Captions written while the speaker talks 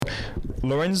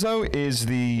Lorenzo is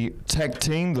the tech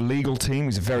team, the legal team.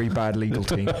 He's a very bad legal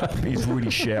team. He's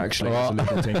really shit, actually, as a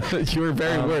legal team. You're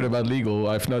very worried about legal.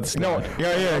 I've noticed. No,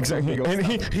 yeah, exactly. And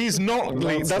he's not.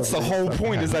 That's the whole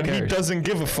point. Is that he doesn't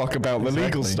give a fuck about the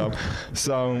legal stuff.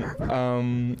 So,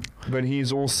 but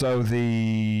he's also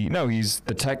he's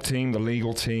the tech team, the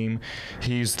legal team.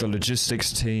 He's the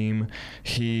logistics team.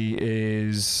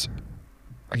 He's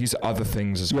other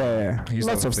things as well. Yeah. He's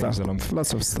lots of stuff.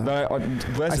 Lots of stuff.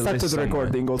 I started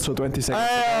recording also 20 seconds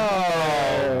ago.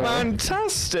 Oh,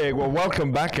 fantastic. Well,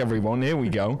 welcome back, everyone. Here we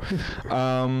go.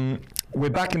 We're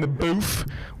back in the booth.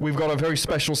 We've got a very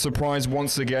special surprise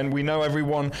once again. We know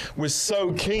everyone was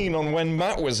so keen on when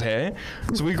Matt was here.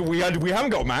 So we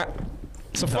haven't got Matt.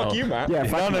 So fuck you, Matt. Yeah,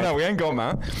 no, we ain't got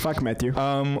Matt. Fuck Matthew.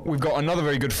 We've got another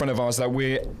very good friend of ours that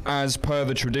we're, as per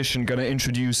the tradition, going to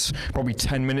introduce probably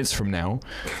 10 minutes from now,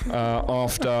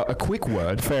 after a quick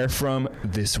word from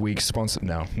this week's sponsor.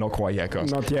 No, not quite yet,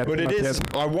 guys. Not yet. But it is.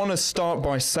 Yet. I want to start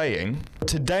by saying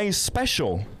today's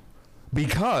special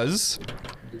because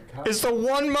it's the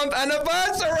 1 month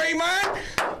anniversary, man.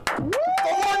 Woo!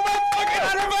 The 1 month fucking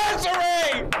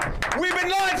anniversary. We've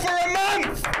been live for a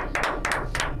month.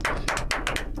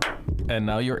 And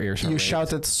now your ears are You red.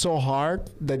 shouted so hard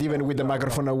that even with the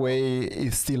microphone away,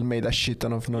 it still made a shit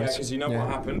ton of noise. Yeah, because you know what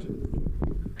happened?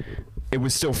 It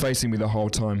was still facing me the whole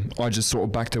time. I just sort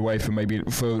of backed away for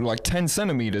like 10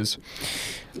 centimeters.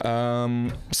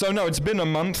 So no, it's been a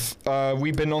month.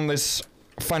 We've been on this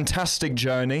fantastic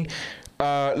journey.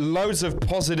 Loads of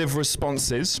positive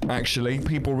responses, actually.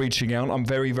 People reaching out. I'm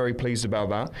very, very pleased about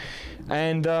that.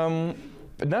 And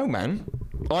no, man.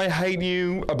 I hate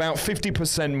you about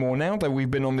 50% more now that we've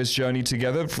been on this journey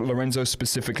together, for Lorenzo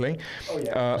specifically. Oh,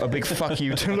 yeah. A big fuck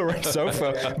you to Lorenzo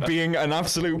for being an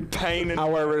absolute pain.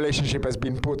 Our relationship has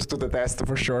been put to the test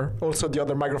for sure. Also, the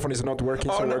other microphone is not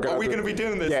working. So are we going to be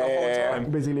doing this the whole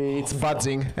time? Basically, it's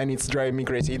buzzing and it's driving me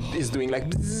crazy. It's doing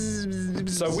like...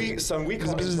 So we can't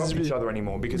interrupt each other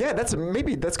anymore because... Yeah,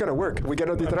 maybe that's going to work. We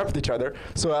cannot interrupt each other.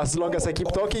 So as long as I keep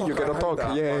talking, you cannot talk.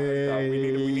 We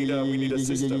need a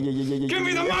system. Give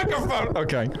me the microphone!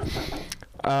 Okay.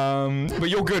 But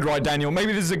you're good, right, Daniel?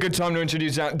 Maybe this is a good time to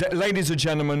introduce that. Ladies and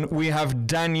gentlemen, we have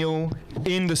Daniel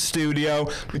in the studio.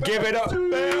 Give it up,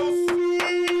 Belsu!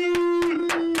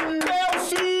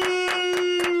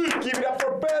 Give it up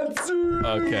for Belsu!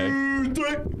 Okay.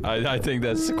 I think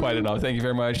that's quite enough. Thank you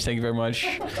very much.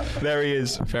 There he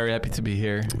is. Very happy to be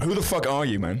here. Who the fuck are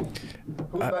you, man?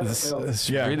 This is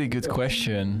a really good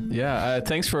question. Yeah,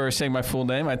 thanks for saying my full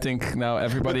name. I think now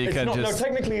everybody can just... No,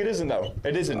 technically it isn't, though.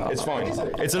 It isn't. It's fine.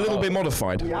 It's a little bit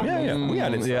modified. Yeah. We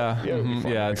had it.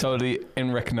 Yeah, totally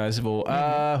unrecognizable.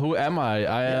 Who am I?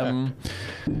 I am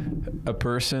a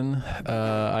person.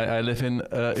 I live in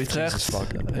Utrecht,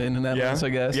 in the Netherlands, I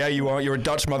guess. Yeah, you are. You're a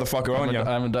Dutch motherfucker, aren't you?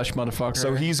 I'm a Dutch motherfucker.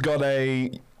 So he's got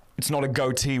a... It's not a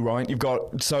goatee, right? You've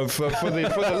got... So for the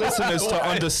listeners to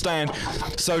understand,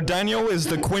 so Daniel is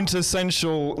the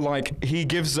quintessential, like, he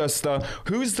gives us the...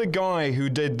 Who's the guy who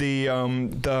did the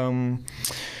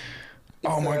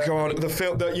oh my God, the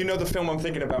film, you know the film I'm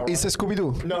thinking about, right? It's a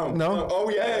Scooby-Doo. No. Oh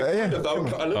yeah. Kind of, though.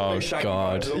 A little bit Shaggy.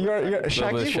 God. You're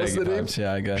Shaggy? What's the name?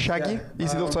 Yeah, I guess. Shaggy?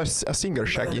 Is it also a singer,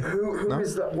 Shaggy? Who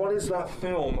is that? What is that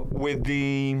film with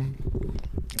the...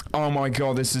 Oh my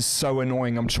God, this is so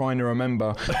annoying. I'm trying to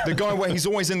remember. The guy where he's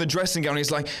always in the dressing gown, he's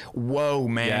like, whoa,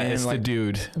 man. Yeah, it's like, the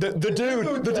dude. The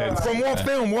dude. From what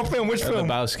film? Which film?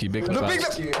 Lebowski, Big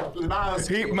Lebowski.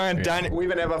 Lebowski. Danny. We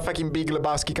even have a fucking Big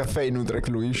Lebowski cafe in Utrecht,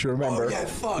 Louis. You should remember. Oh, yeah,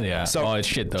 fuck. Yeah, so, it's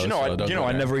shit, though.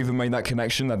 I never even made that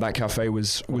connection that cafe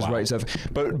was rated.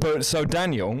 But so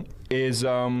Daniel is,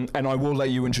 and I will let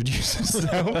you introduce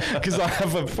yourself, because I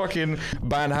have a fucking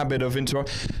bad habit of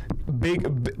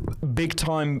big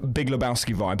time Big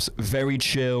Lebowski vibes. Very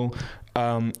chill,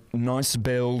 nice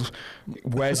build,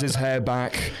 wears his hair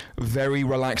back, very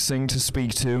relaxing to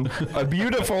speak to, a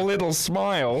beautiful little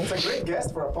smile. It's a great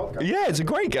guest for a podcast. Yeah, it's a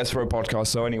great guest for a podcast,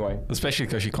 so anyway. Especially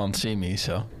because you can't see me,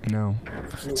 so. No.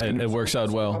 And it works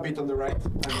out well. A bit on the right,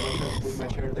 with my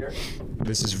chair there.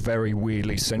 This is very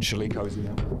weirdly sensually cozy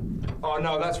now. Oh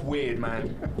no, that's weird,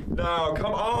 man. No,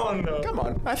 come on. Come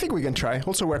on. I think we can try.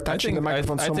 Also, we're touching the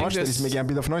microphone so much that it's making a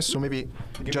bit of noise, so maybe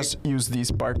just use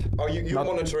this part. Oh, you're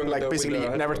monitoring like basically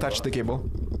never touch the cable.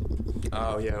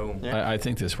 Oh, yeah. I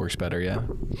think this works better,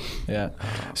 yeah.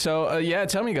 So,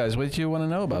 tell me, guys, what do you want to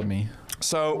know about me?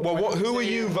 So, well, who are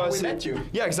you versus... We met you.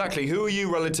 Yeah, exactly. Who are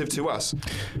you relative to us?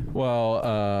 Well,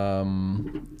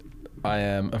 I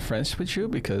am friends with you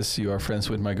because you are friends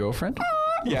with my girlfriend.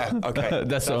 Yeah, okay.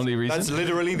 That's the only reason. That's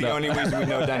literally the only reason we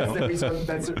know Daniel.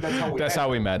 That's how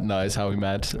we met. No, it's how we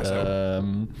met.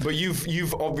 But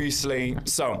you've obviously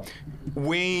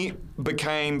we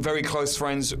became very close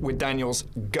friends with Daniel's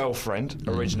girlfriend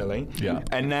originally. Yeah.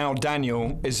 And now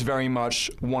Daniel is very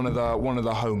much one of the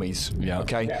homies. Yeah.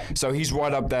 Okay. Yeah. So he's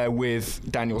right up there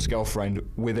with Daniel's girlfriend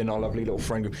within our lovely little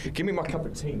friend group. Give me my cup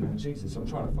of tea, man. Jesus, I'm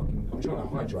trying to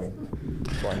hydrate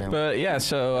right now. But yeah,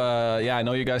 so I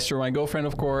know you guys through my girlfriend,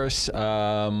 of course.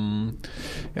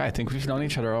 I think we've known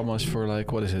each other almost for like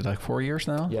 4 years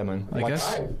now. Yeah, man. I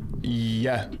guess.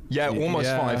 Yeah, almost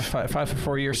 5.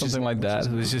 4 years, something like that.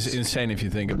 It's just insane if you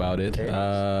think about it.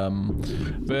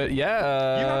 But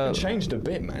yeah, you haven't changed a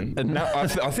bit, man. Now I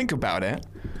think about it,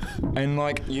 and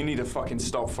like you need to fucking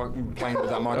stop fucking playing with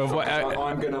that microphone.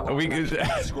 I'm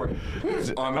gonna scream.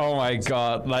 Oh my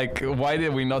god! Like, why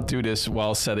did we not do this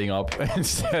while setting up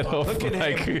instead of Look at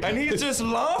like? him, and he's just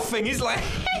laughing. He's like.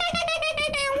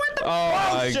 Oh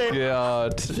my shit.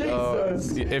 god!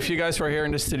 Jesus. If you guys were here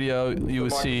in the studio, you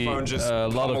would see a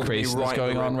lot of craziness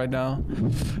going on right now.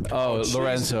 Oh,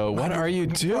 Lorenzo, what are you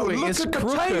doing? Look It's at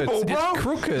crooked. the table, bro. It's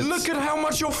crooked. Look at how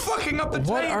much you're fucking up the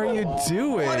table. What are you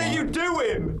doing? What are you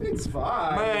doing? It's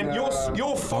fine. Man,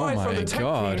 you're fired from the my tech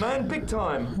God. team, man, big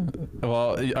time.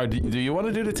 Well, do you want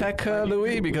to do the tech,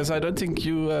 Louis? Because I don't think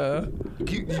you.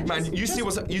 Man, you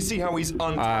see how he's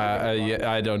Yeah,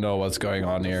 I don't know what's going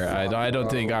on here. I don't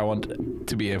think I want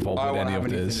to be involved with any of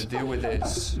this. to do with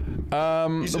this.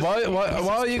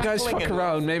 While you guys fuck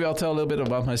around, maybe I'll tell a little bit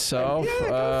about myself.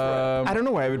 I don't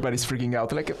know why everybody's freaking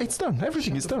out. Like, it's done.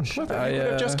 Everything is done.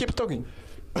 Just keep talking.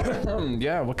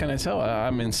 Yeah, what can I tell?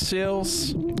 I'm in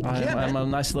sales. I'm a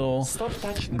nice little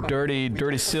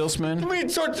dirty salesman. What are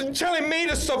you telling me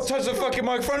to stop touching the fucking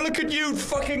microphone? Look at you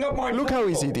fucking up my. Look how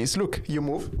easy it is. Look, you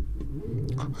move.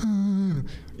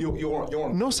 You're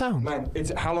on. No sound. Man,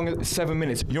 it's how long? 7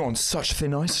 minutes. You're on such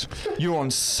thin ice. You're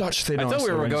on such thin I ice. thought we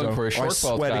were Lorenzo. going for a short I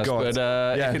swear podcast, to God.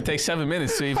 but yeah. it could take 7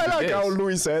 minutes to even I like do how this.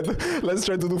 Louis said, let's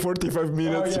try to do 45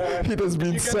 minutes. Oh, yeah. It has been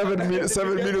You get 7 that- minutes you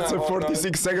get and that one,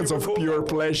 46 seconds You of record pure that.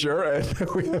 pleasure, and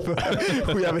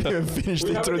we haven't even finished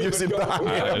introducing We the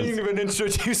haven't even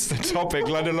introduced the topic,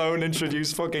 let alone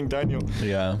introduce fucking Daniel.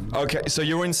 Yeah. Okay, so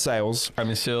you're in sales. I'm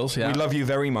in sales, yeah. We love you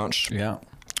very much. Yeah.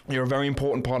 You're a very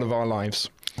important part of our lives.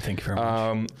 Thank you very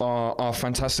much. Our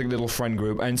fantastic little friend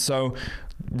group. And so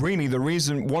really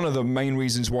one of the main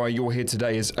reasons why you're here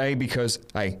today is because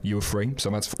you were free, so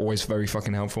that's always very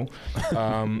fucking helpful.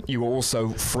 You were also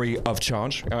free of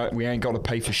charge. We ain't got to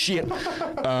pay for shit.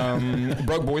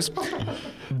 Broke boys.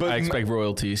 But I expect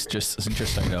royalties, just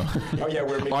so you know. Oh yeah,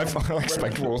 I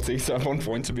expect royalties at one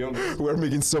point, to be honest. we're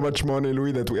making so much money,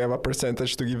 Louis, that we have a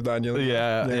percentage to give Daniel.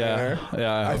 Yeah,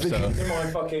 I hope think- so.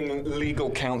 My fucking legal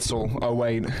counsel. Oh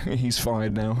wait, he's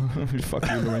fired now. Fuck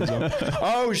you, Lorenzo.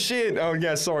 Oh shit. Oh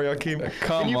yeah, sorry. I keep.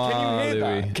 Come can you on, hear Louis.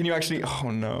 that? Can you actually?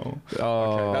 Oh no. Oh.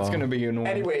 Okay, that's gonna be annoying.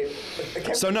 Anyway,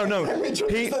 So no.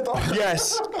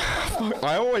 Yes.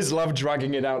 I always love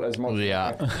dragging it out as much.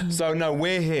 Yeah. So no,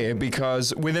 we're here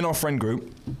because within our friend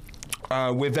group.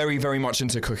 We're very, very much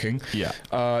into cooking. Yeah.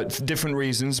 Different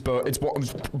reasons, but it's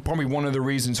probably one of the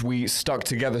reasons we stuck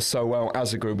together so well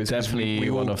as a group. Is Definitely we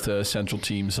one all, of the central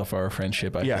teams of our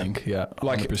friendship, I Yeah. think. Yeah,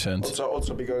 Like- 100%.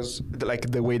 also because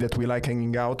the way that we like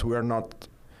hanging out, we are not.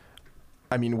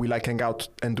 I mean, we like hang out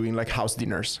and doing like house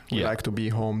dinners. We Yeah. like to be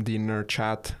home, dinner,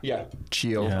 chat, Yeah.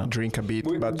 chill, Yeah. drink a bit.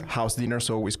 But house dinners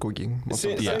always cooking most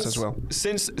of the times as well.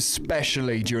 Since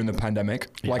especially during the pandemic,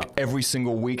 like every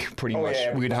single week, pretty much,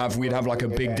 yeah. we'd have like a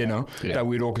big dinner Yeah. that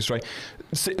we'd orchestrate.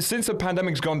 Since the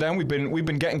pandemic's gone down, we've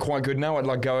been getting quite good now at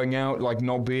like going out, like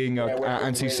not being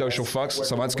anti-social fucks,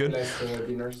 so that's good.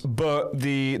 But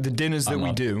the dinners that I'm we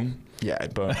not. do. Yeah,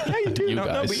 but yeah, you do. You no,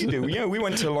 guys. but you do. Yeah, we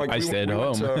went to like I stayed we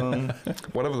went home. to,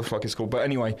 whatever the fuck it's called. But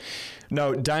anyway,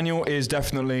 no, Daniel is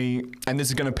definitely, and this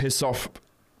is going to piss off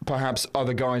perhaps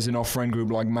other guys in our friend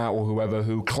group like Matt or whoever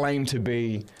who claim to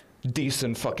be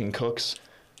decent fucking cooks.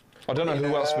 I don't know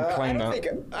who else would claim that.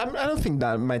 I don't think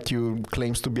that Matthew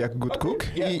claims to be a good cook.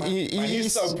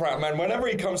 He's so proud, man. Whenever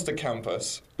he comes to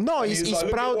campus, No, he's like, "Look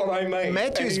at proud. what I made."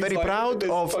 Matthew And is he's very like, proud "Look at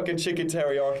of. this fucking chicken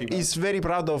teriyaki. Man. He's very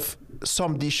proud of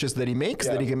some dishes that he makes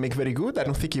that he can make very good. I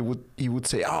don't think he would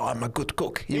say, "Oh, I'm a good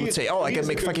cook." He would say, "Oh, I can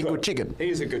make fucking good chicken."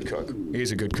 He's a good cook.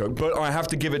 He's a good cook. But I have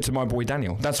to give it to my boy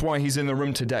Daniel. That's why he's in the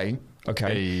room today.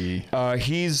 Okay. Hey.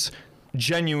 He's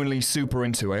genuinely super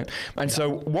into it. And so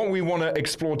what we want to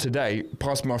explore today,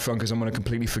 pass me my phone because I'm going to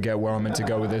completely forget where I'm meant to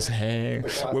go with this. Hey,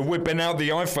 we're whipping out the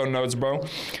iPhone notes, bro.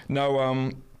 No,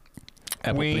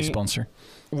 Apple, please sponsor.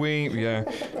 oh,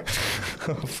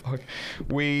 fuck.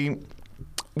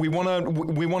 we want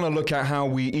to look at how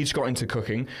we each got into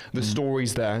cooking, the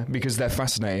stories there, because they're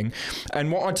fascinating.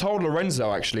 And what I told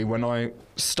Lorenzo, actually, when I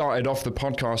started off the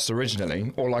podcast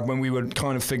originally, or like when we were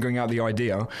kind of figuring out the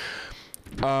idea,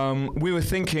 we were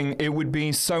thinking it would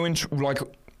be so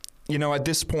at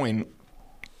this point,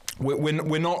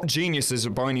 we're not geniuses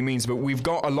by any means, but we've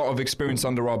got a lot of experience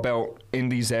under our belt in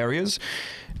these areas.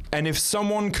 And if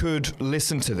someone could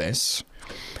listen to this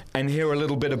and hear a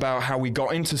little bit about how we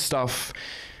got into stuff,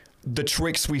 the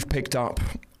tricks we've picked up,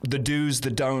 the do's, the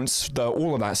don'ts,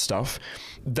 all of that stuff,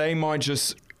 they might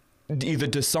just either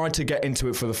decide to get into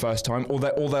it for the first time, or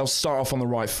they'll start off on the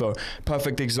right foot.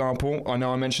 Perfect example, I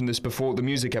know I mentioned this before, the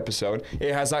music episode,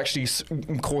 it has actually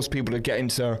caused people to get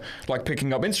into like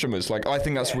picking up instruments. Like, I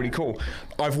think that's really cool.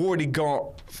 I've already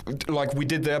got, like we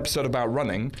did the episode about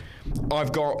running,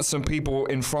 I've got some people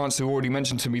in France who already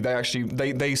mentioned to me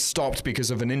they stopped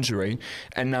because of an injury,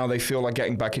 and now they feel like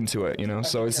getting back into it,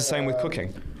 so it's the same with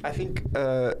cooking. I think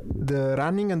the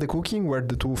running and the cooking were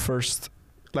the two first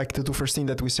things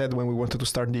that we said when we wanted to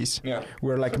start this. Yeah.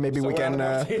 We're like, maybe we can.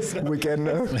 It's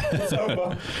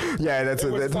over. Yeah, that's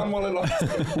it. Was fun while it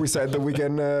lasted. We said that we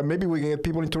can. Maybe we can get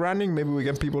people into running. Maybe we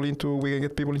can get people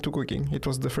into cooking. It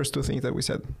was the first two things that we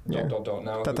said. Yeah. Now God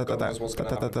knows what's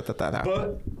gonna happen.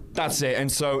 But that's it. And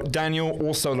so Daniel,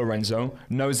 also Lorenzo,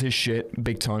 knows his shit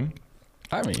big time.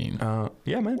 I mean,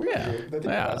 yeah, man.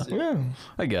 Yeah.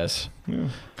 I guess. Yeah.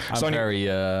 I'm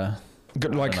very.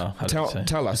 Good, like,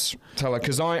 tell us,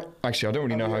 because I don't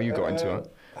really know how you got into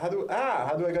it. How do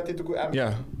I get into cooking?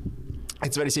 Yeah,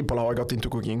 it's very simple how I got into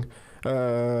cooking.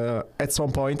 At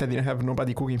some point, I didn't have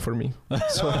nobody cooking for me,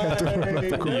 so I had to learn how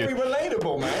to cook. Very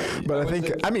relatable, man.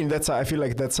 But I feel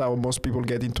like that's how most people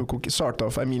get into cooking. Sort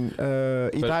of. I mean,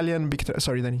 Italian.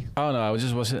 Sorry, Danny. Oh no, I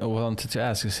wanted to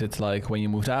ask. Is it like when you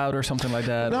moved out or something like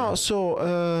that? No,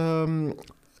 so.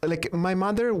 Like my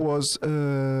mother was,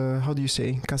 how do you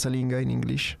say casalinga in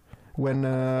English? When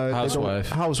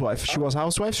housewife. She was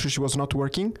housewife, so she was not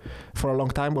working for a long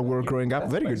time when we were growing up.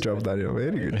 Very good job, Daniel.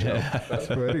 Very good job.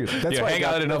 Very good. That's you hang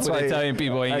out enough with Italian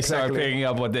people and you start picking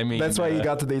up what they mean. That's why you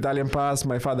got the Italian pass.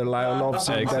 My father loves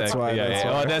it. Exactly. That's why.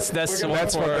 Oh, that's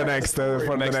for the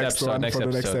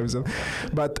next episode.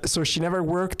 But so she never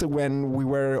worked when we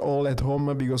were all at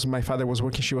home because my father was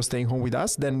working. She was staying home with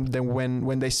us. Then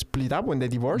when they split up, when they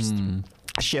divorced.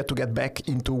 She had to get back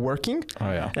into working.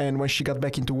 And when she got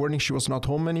back into working, she was not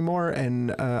home anymore.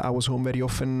 And I was home very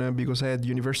often because I had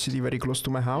university very close to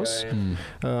my house.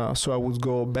 So I would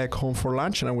go back home for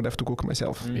lunch and I would have to cook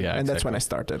myself. And that's when I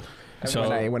started. So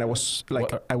when I was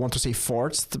like, I want to say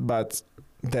forced, but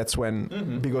that's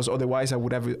when, because otherwise I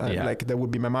would have, like, there would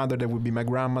be my mother, there would be my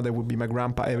grandma, there would be my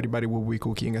grandpa, everybody would be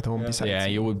cooking at home besides. Yeah,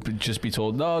 you would just be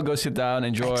told, no, go sit down,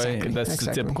 enjoy. That's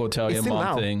the typical Italian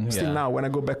mom thing. Still now, when I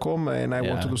go back home and I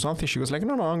want to do something, she goes like,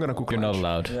 no, I'm going to cook You're lunch.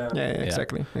 not allowed. Yeah,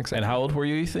 exactly. And how old were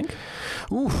you think?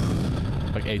 Oof.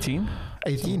 Like 18?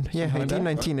 18,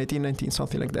 19,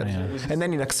 something like that. And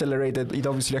then it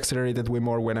obviously accelerated way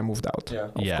more when I moved out,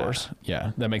 of course.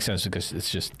 Yeah, that makes sense because it's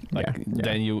just like,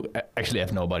 then you actually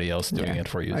have nobody else doing it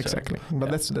for you. Exactly. So. But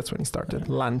that's when it started.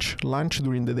 Lunch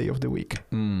during the day of the week.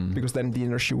 Because then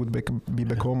dinner she would be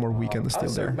back home or weekend still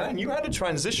there. Man, you had a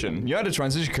transition.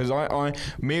 Because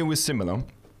it was similar.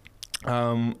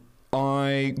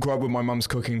 I grew up with my mum's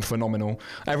cooking phenomenal.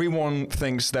 Everyone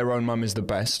thinks their own mum is the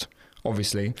best.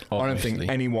 Obviously. I don't think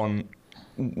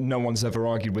no one's ever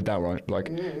argued with that, right?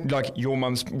 Like your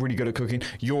mum's really good at cooking.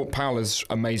 Your Paola's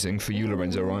amazing for you,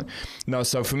 Lorenzo, right? No,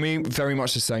 so for me, very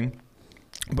much the same.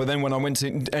 But then when I went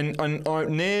to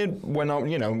when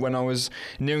I was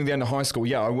nearing the end of high school,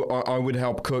 I would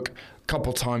help cook a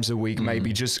couple times a week,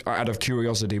 maybe just out of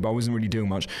curiosity, but I wasn't really doing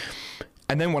much.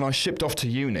 And then when I shipped off to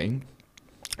uni,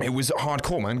 it was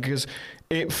hardcore, man, because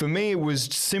for me it was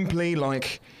simply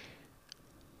like.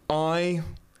 When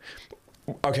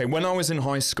I was in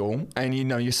high school and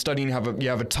you're studying, you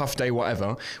have a tough day,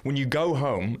 whatever, when you go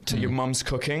home to your mum's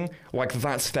cooking, like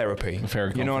that's therapy.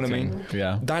 You know what I mean?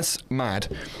 Yeah. That's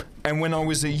mad. And when I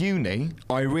was at uni,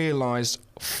 I realized,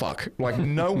 fuck, like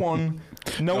no one's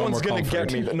gonna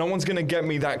get me. No one's gonna get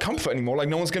me that comfort anymore. Like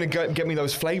no one's gonna get me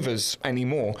those flavors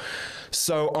anymore.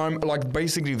 So I'm like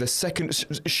basically the second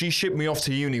she shipped me off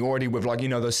to uni already with like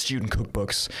those student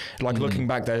cookbooks. Like looking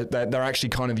back, they're actually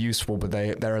kind of useful, but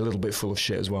they're a little bit full of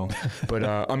shit as well. But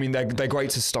I mean they're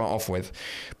great to start off with.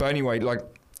 But anyway, like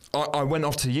I went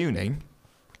off to uni,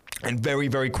 and very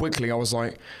very quickly I was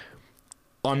like,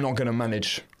 I'm not going to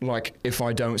manage like if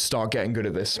I don't start getting good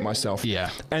at this myself.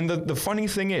 Yeah. And the funny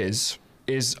thing is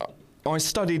I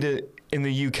studied it in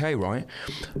the UK, right?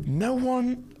 No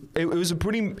one it was a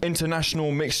pretty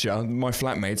international mixture. My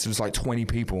flatmates, it was like 20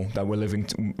 people that were living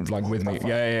like with me.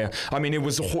 Yeah. I mean, it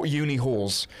was uni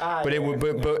halls, but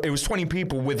it was 20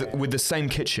 people with the same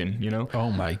kitchen. You know.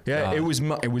 Oh my. Yeah, God.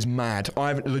 it was mad.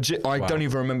 I don't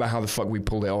even remember how the fuck we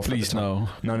pulled it off. Please no.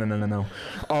 No.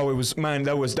 Oh, it was, man.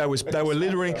 They were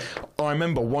literally. I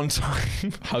remember one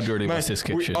time. How dirty was this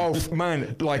kitchen? I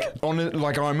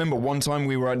remember one time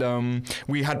we were at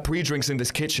we had pre-drinks in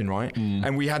this kitchen, right?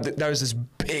 And there was this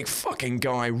big fucking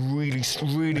guy, really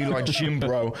like gym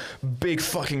bro, big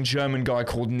fucking German guy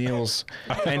called Niels,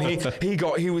 and he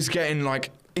was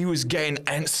getting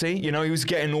antsy, you know, he was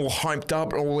getting all hyped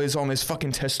up, on his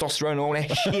fucking testosterone, all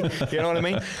that shit, you know what I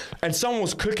mean? And someone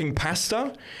was cooking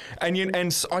pasta, and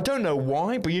I don't know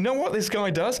why, but you know what this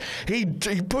guy does? He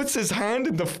puts his hand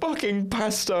in the fucking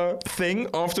pasta thing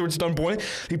after it's done boiling.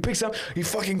 He picks up, he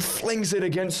fucking flings it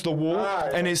against the wall,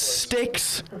 and it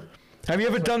sticks. Have you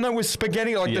ever done that with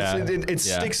spaghetti? Like it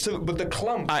sticks to, but the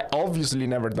clump. I obviously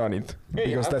never done it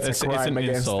because that's a crime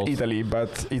against Italy.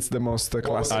 But it's the most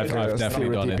classic,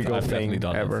 stereotypical thing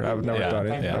ever. I've never done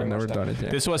it. I've never done it.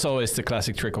 This was always the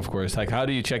classic trick, of course. Like, how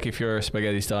do you check if your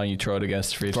spaghetti's done? You throw it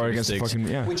against the fridge.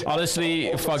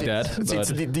 Honestly, fuck that.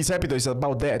 This episode is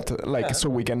about that. Like, so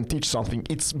we can teach something.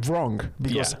 It's wrong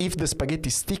because if the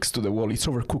spaghetti sticks to the wall, it's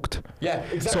overcooked. Yeah,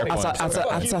 exactly. So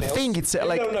as a thing, it's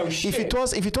like if it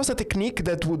was a technique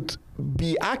that would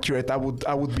be accurate, I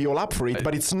would be all up for it.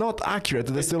 But it's not accurate.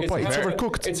 That's the point. It's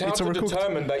overcooked. It's hard to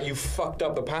determine that you fucked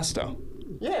up the pasta.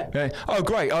 Yeah. Okay. Oh,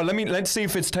 great. Oh, let's see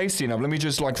if it's tasty enough. Let me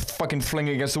just like fucking fling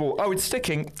it against the wall. Oh, it's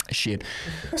sticking. Shit.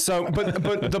 So, but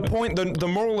the point, the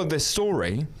moral of this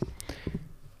story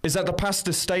is that the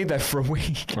pasta stayed there for a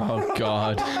week. Oh,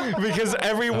 God. Because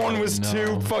everyone was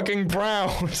too fucking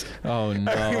proud. Oh,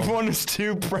 no. Everyone was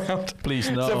too proud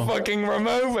to fucking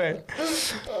remove it.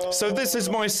 So this is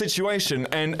my situation.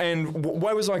 And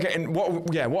where was I getting...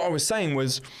 What I was saying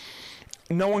was...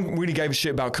 No one really gave a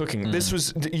shit about cooking. This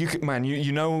was... You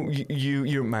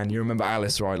remember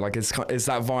Alice, right? Like, it's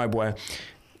that vibe where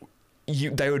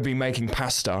they would be making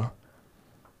pasta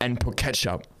and put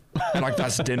ketchup. Like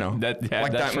that's dinner.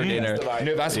 That's for dinner.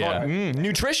 That's hot.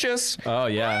 Nutritious. Oh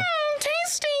yeah.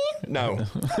 Tasty. No,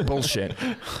 bullshit.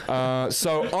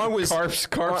 So I was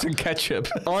carbs and ketchup.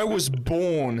 I was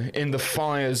born in the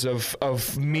fires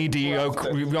of mediocre.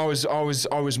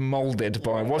 I was molded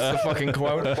by. What's the fucking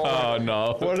quote? Oh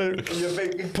no. Pull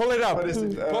it up.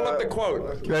 Pull up the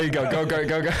quote. There you go.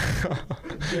 Go.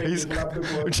 He's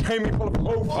Jamie.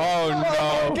 Pull up. Oh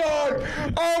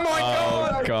no. Oh my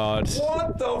god. Oh god.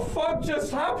 What the fuck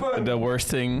just happened? The worst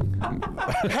thing.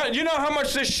 You know how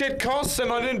much this shit costs,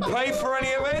 and I didn't pay for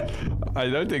any of it. I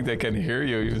don't think they can hear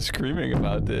you even screaming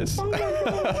about this. Oh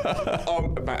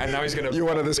my god. And now he's gonna. You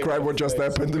want to describe what just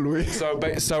happened, Louis?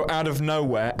 So out of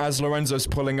nowhere, as Lorenzo's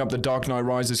pulling up the Dark Knight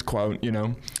Rises quote, you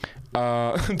know,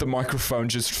 the microphone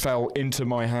just fell into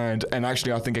my hand, and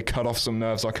actually I think it cut off some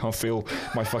nerves. I can't feel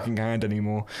my fucking hand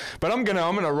anymore. But I'm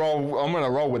gonna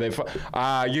roll with it.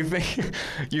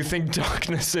 You think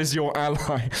darkness is your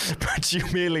ally, but you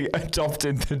merely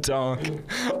adopted the dark.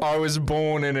 I was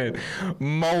born in it,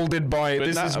 molded by it.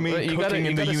 This is me cooking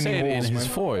in the uni halls, his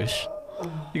voice.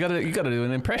 You gotta do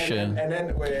an impression. And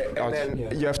then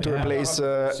you have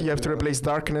to replace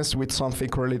darkness with something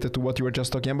correlated to what you were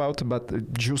just talking about.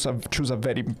 But choose a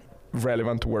very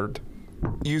relevant word.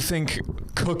 You think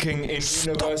cooking in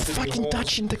university fucking halls?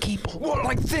 Touching the cable. What,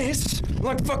 like this?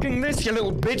 Like fucking this, you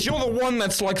little bitch? You're the one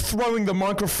that's like throwing the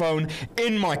microphone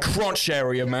in my crotch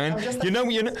area, man. No,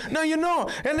 you're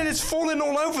not. And then it's falling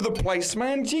all over the place,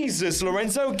 man. Jesus,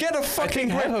 Lorenzo, get a fucking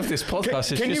half of this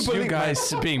podcast is just you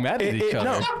guys being mad at each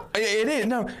other. No, it is.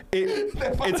 No,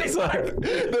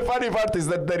 the funny part is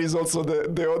that there is also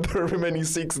the other remaining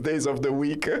 6 days of the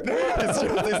week.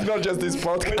 It's not just this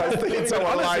podcast. It's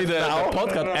our life now. The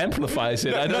podcast amplifies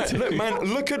it.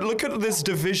 Look at this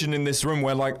division in this room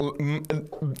where like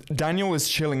Daniel is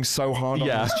chilling so hard on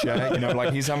his chair, you know,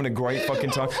 like he's having a great fucking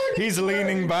time. He's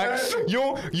leaning back.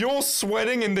 You're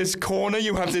sweating in this corner.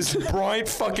 You have this bright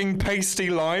fucking pasty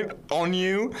light on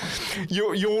you.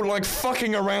 You're like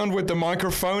fucking around with the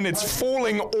microphone. It's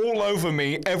falling all over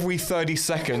me every 30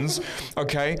 seconds.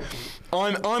 Okay,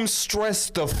 I'm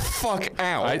stressed the fuck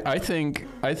out. I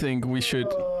think we should.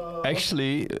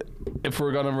 Actually, if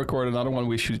we're gonna record another one,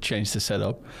 we should change the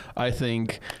setup. I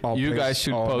think you guys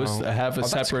should have a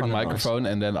separate microphone,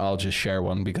 and then I'll just share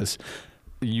one because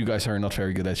you guys are not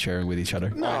very good at sharing with each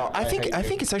other. No, I think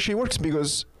it actually works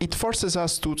because it forces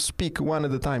us to speak one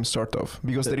at a time, sort of,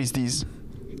 because there is these.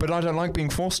 But I don't like being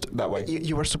forced that way.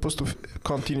 You were supposed to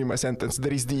continue my sentence.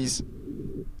 There is these.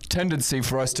 tendency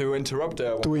for us to interrupt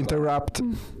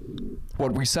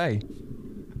what we say.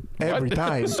 Every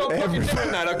time. Stop fucking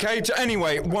doing that, okay?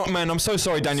 Anyway, man, I'm so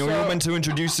sorry, Daniel. You're meant to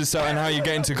introduce yourself and how you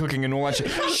get into cooking and all that shit.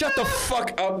 Shut the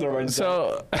fuck up,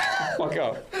 Lorenzo. Fuck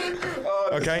up.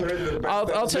 Okay?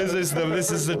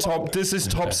 This is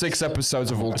top 6 episodes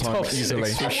of all time,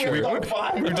 easily. For sure.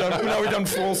 We've done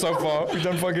 4 so far. We've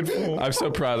done fucking 4. I'm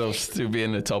so proud of to be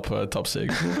in the top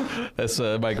 6. That's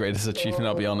my greatest achievement,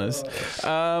 I'll be honest.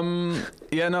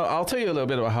 I'll tell you a little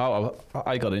bit about how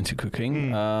I got into cooking.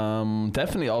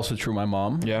 Definitely also through my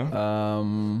mom. Yeah.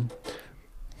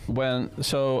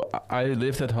 I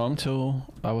lived at home till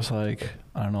I was like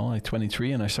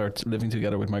 23, and I started living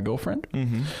together with my girlfriend.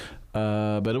 Mm-hmm.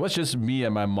 But it was just me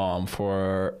and my mom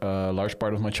for a large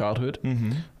part of my childhood.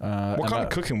 Mm-hmm. What kind of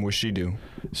cooking would she do?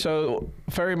 So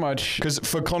very much. Because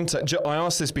for context, I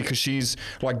asked this because she's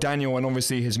like Daniel, and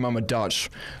obviously his mum are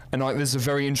Dutch, and like there's a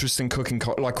very interesting cooking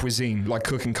cuisine, like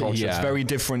cooking culture. Yeah. It's very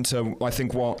different to I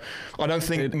don't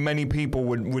think many people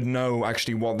would know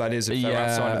actually what that is if they're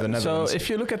outside of the Netherlands. So if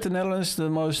you look at the Netherlands, the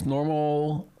most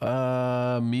normal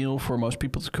meal for most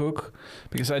people to cook,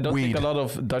 because I don't think a lot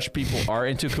of Dutch people are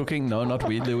into cooking. No, not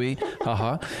weed, Louis.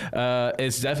 Haha.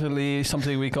 It's definitely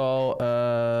something we call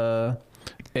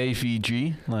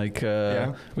AVG,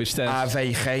 which stands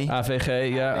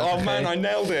AVG, yeah. Oh man, I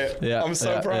nailed it. Yeah, I'm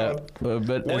so proud. Yeah.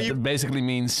 But it basically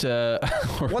means.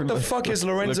 What the fuck is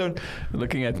Lorenzo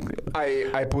looking at?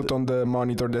 I put on the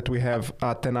monitor that we have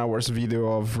a 10 hours video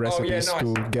of recipes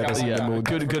to get us in the mood.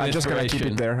 Good I'm just gonna keep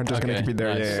it there.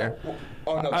 Nice. Yeah.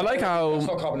 Oh, no, I like how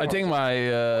I think my.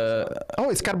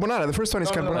 It's carbonara. The first one is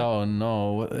carbonara. Oh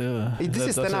no! This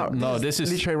is 10 hours. No, this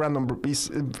is literally random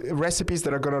recipes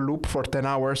that are gonna loop for 10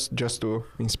 hours just to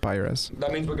inspire us.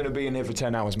 That means we're gonna be in here for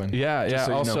 10 hours, man. Yeah.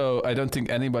 So also, I don't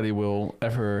think anybody will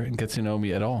ever get to know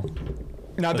me at all.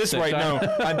 Now, at this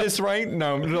rate,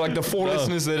 no. Like the 4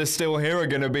 listeners that are still here are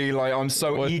going to be like, I'm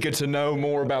so eager to know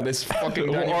more about this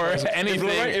fucking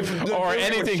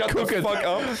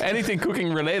anything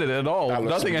cooking related at all.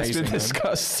 Nothing has been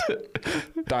discussed.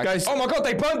 Guys, oh my god,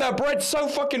 they burnt that bread so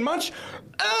fucking much.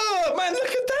 Oh man, look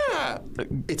at that.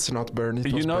 It's not burned.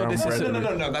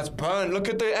 No, that's burnt. Look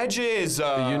at the edges.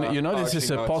 This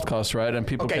is a podcast, right? And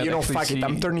people can fuck it.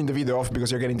 I'm turning the video off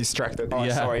because you're getting distracted. Oh,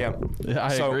 yeah. Sorry, yeah.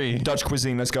 I agree. Dutch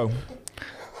cuisine, let's go.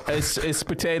 It's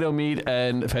potato, meat,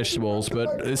 and vegetables,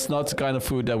 but it's not the kind of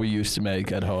food that we used to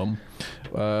make at home.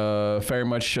 Very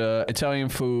much Italian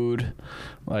food,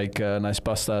 like nice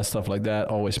pasta, stuff like that.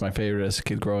 Always my favorite as a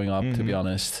kid growing up, to be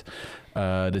honest.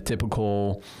 The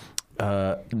typical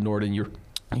Northern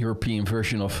European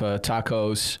version of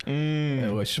tacos,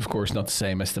 which of course not the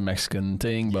same as the Mexican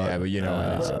thing, but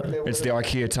it's the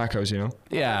IKEA tacos,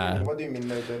 Yeah. What do you mean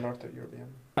the Northern European?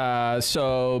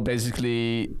 So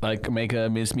basically, like make a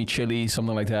mincemeat chili,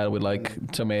 something like that, with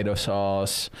like tomato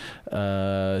sauce,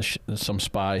 some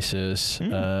spices,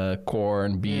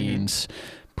 corn, beans.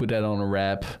 Put that on a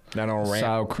wrap.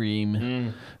 Sour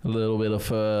cream, a little bit of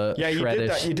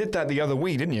shredded. You did that the other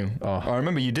week, didn't you? Oh. I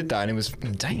remember you did that, and it was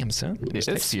damn, son. I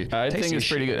think it's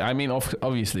pretty good. I mean,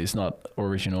 obviously, it's not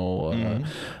original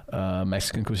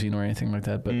Mexican cuisine or anything like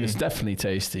that, but it's definitely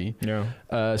tasty.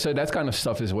 Yeah. So that kind of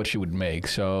stuff is what she would make.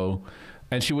 So,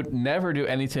 and she would never do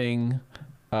anything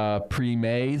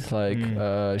pre-made.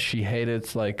 Like she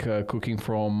hated like cooking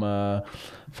from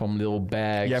little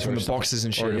bags. Yeah, from the boxes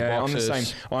and shit. Yeah, I'm the same.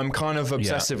 I'm kind of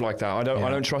obsessive like that. I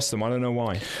don't trust them. I don't know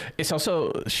why. It's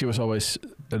also, she was always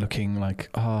looking like,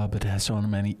 but it has so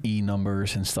many E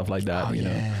numbers and stuff like that, you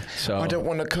know. So I don't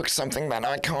want to cook something that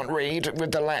I can't read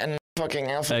with the Latin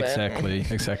fucking alphabet.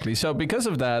 Exactly. So because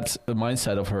of that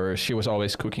mindset of hers, she was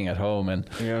always cooking at home, and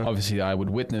obviously I would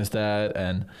witness that,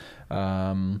 and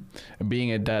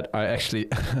being at that, I actually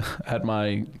had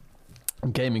my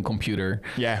gaming computer.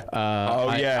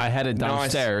 I had it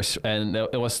downstairs, and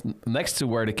it was next to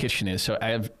where the kitchen is. So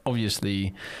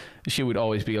obviously, she would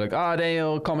always be like,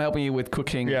 Daniel, come help me with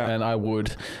cooking. And I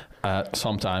would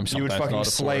sometimes. You would fucking not,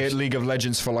 slay at League of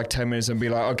Legends for like 10 minutes and be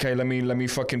like, okay, let me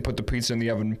fucking put the pizza in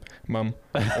the oven, mum.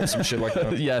 Or some shit like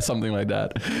that. Yeah, something like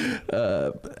that.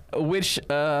 Which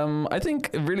I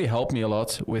think really helped me a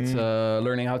lot with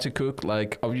learning how to cook.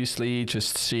 Like, obviously,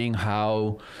 just seeing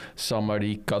how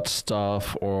somebody cuts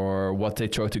stuff or what they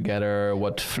throw together,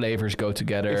 what flavors go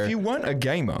together. If you weren't a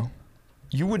gamer,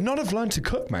 you would not have learned to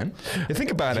cook, man. You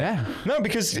think about it. No,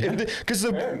 because the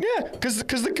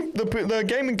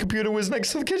gaming computer was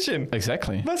next to the kitchen.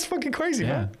 Exactly. That's fucking crazy,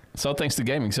 man. So thanks to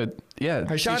gaming. So hey,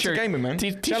 shout out to gaming, man.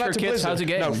 Teach your kids how to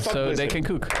game so they can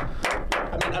cook.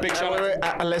 Big shout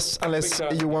out. Unless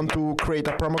you want to create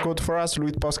a promo code for us,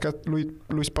 Louis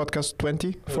Podcast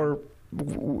 20 for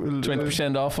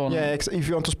 20% off on. Yeah, if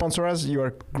you want to sponsor us, you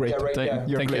are great. Thank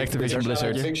you, Activision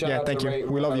Blizzard. Yeah, thank you.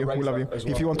 We love you. We love you.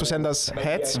 If you want to send us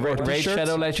hats or Raid t-shirts,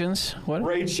 Shadow Legends. What?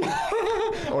 Raid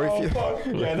or if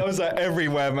you yeah, those are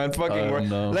everywhere, man. Fucking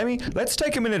no. Let's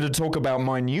take a minute to talk about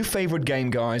my new favorite game,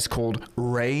 guys, called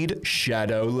Raid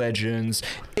Shadow Legends.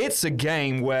 It's a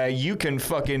game where you can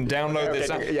fucking download this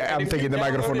app. Yeah, I'm taking the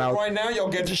microphone out. Right now, you'll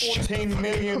get 14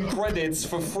 million credits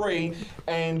for free,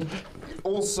 and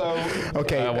also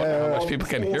okay. I wonder how much people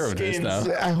can hear of this now.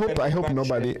 I hope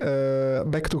nobody.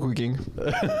 Back to cooking.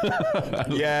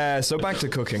 Yeah, so back to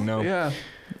cooking. No. Yeah.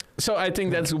 So I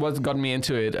think that's what got me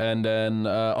into it, and then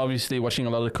obviously watching a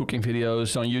lot of cooking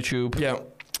videos on YouTube. Yeah.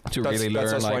 To really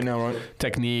learn like right now, right?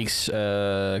 techniques,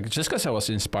 just because I was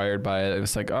inspired by it. It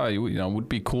was like, oh, you know, would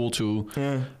be cool to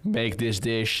make this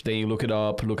dish. Then you look it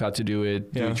up, look how to do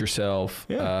it, do it yourself.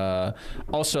 Yeah.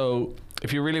 Also,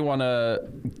 if you really want to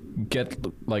get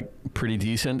like pretty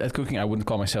decent at cooking, I wouldn't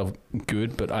call myself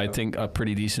good, but I think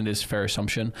pretty decent is a fair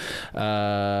assumption.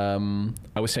 I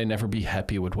would say never be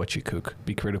happy with what you cook.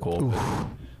 Be critical.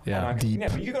 Yeah, deep. Yeah,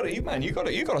 but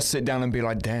you gotta sit down and be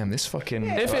like, damn, this fucking.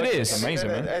 If it is amazing,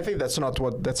 man. I think that's not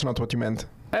what you meant.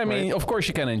 I mean, of course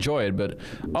you can enjoy it, but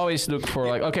always look for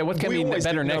like, okay, what can be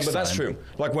better next time? But that's true.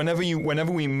 Like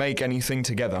whenever we make anything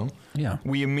together,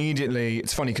 we immediately.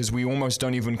 It's funny because we almost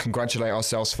don't even congratulate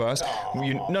ourselves first.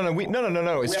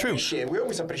 No. It's true. We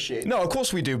always appreciate. No, of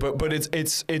course we do, but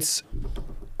it's.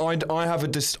 I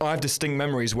have distinct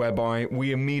memories whereby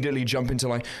we immediately jump into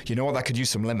like, you know what, that could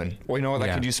use some lemon, or you know what,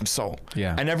 that could use some salt.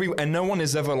 Yeah. And no one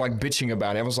is ever like bitching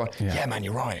about it. I was like, yeah man,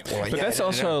 you're right. Or like, but that's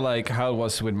also like how it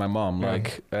was with my mom.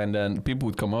 Like, and then people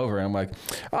would come over and I'm like,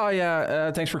 oh yeah,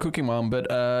 thanks for cooking, mom, but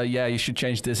yeah, you should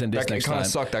change this and this next time.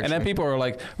 Sucked, and then people are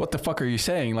like, what the fuck are you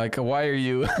saying? Like, why are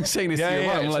you saying this to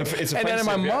your mom? Like, and then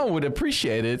my mom would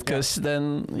appreciate it because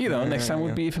then next time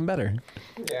would be even better.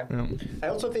 Yeah. I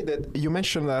also think that you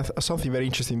mentioned something very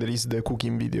interesting, that is the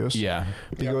cooking videos. Yeah.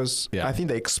 Because I think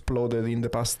they exploded in the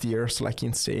past years like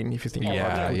insane, if you think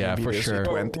about it. Yeah, for sure.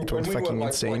 It went fucking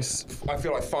insane. I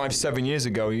feel like 5-7 years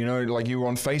ago, you know, like you were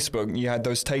on Facebook, you had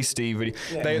those tasty videos.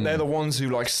 They're the ones who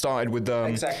like started with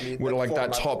with like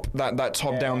that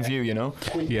top down view, you know.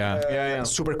 Quick,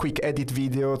 super quick edit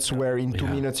videos where in 2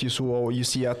 minutes you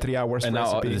see a 3 hours and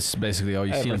recipe. Now it's basically all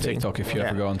you see on TikTok if you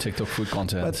ever go on TikTok food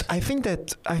content. But I think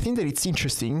that it's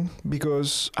interesting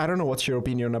because I don't know what's your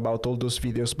opinion about all those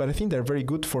videos, but I think they're very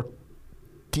good for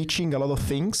teaching a lot of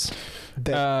things. It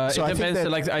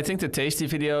depends. I think the tasty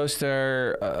videos,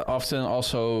 they're often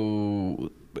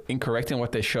also incorrect in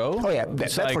what they show. Oh yeah,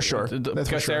 that's like, for sure.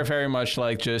 Because they're very much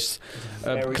like just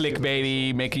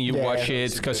clickbaity, making you watch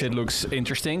it because it looks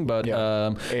interesting. But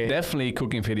definitely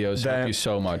cooking videos help you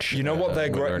so much. You know what? They're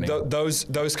great.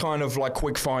 Those kind of like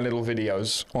quick fire little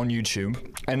videos on YouTube.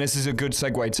 And this is a good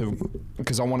segue to,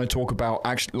 because I want to talk about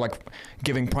actually like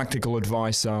giving practical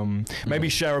advice. Maybe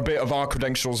share a bit of our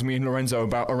credentials, me and Lorenzo,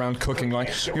 around cooking.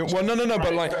 Like, well, no,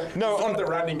 but like, no, on the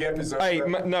running episode. Hey,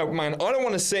 no, man, I don't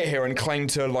want to sit here and claim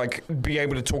to like be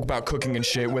able to talk about cooking and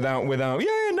shit without. No.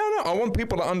 I want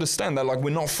people to understand that like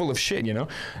we're not full of shit, you know.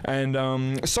 And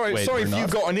sorry if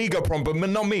you've got an ego problem, but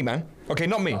not me, man. Okay,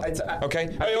 not me.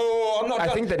 Okay. Hey, I'm not done.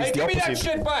 I think that is the opposite. Give me that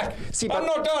shit back. See, I'm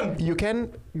not done. You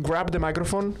can grab the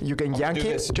microphone, you can yank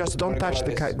it, just don't touch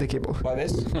the cable. Like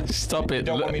this? Stop it.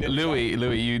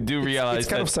 Louis, you do realize it's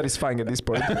kind of satisfying at this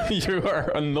point. You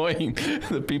are annoying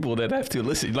the people that have to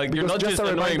listen. Like, you're not just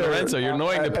annoying Lorenzo, you're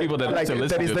annoying the people that have to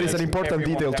listen to this. There is an important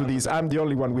detail to this. I'm the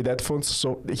only one with headphones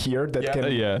so here that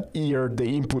can hear the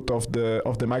input of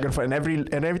the microphone.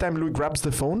 And every time Louis grabs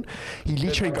the phone, he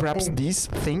literally grabs this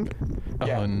thing.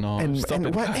 Oh no! There is no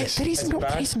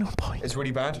point. It's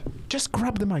really bad. Just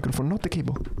grab the microphone, not the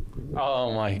cable.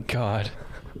 Oh my god!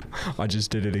 I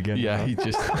just did it again. Yeah, he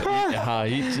just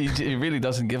he really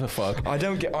doesn't give a fuck. I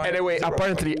don't get. Anyway,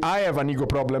 apparently I have an ego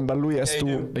problem, but Louis has to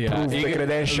prove the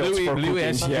credentials for cooking. Louis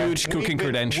has huge cooking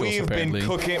credentials. We have been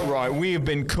cooking We have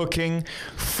been cooking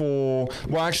for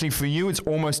actually for you it's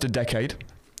almost a decade.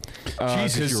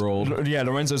 Jesus, you're old. Yeah,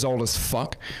 Lorenzo's old as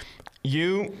fuck.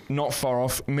 You, not far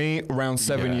off. Me, around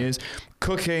 7 years.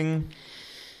 Cooking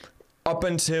up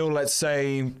until, let's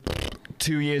say,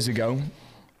 2 years ago,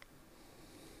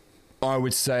 I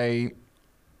would say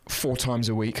 4 times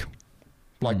a week.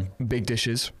 Like, big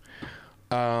dishes.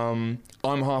 I'm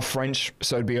half French,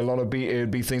 so it'd be a lot of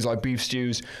it'd be things like beef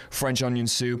stews, French onion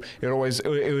soup. It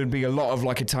would be a lot of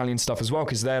like Italian stuff as well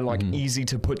because they're like easy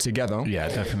to put together. Yeah,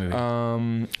 definitely.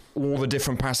 All the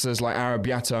different pastas like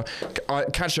arrabbiata,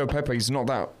 cacio e pepe is not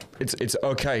that. It's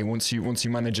okay once you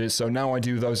manage it. So now I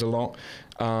do those a lot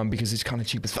because it's kind of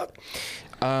cheap as fuck.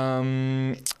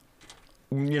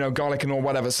 garlic and all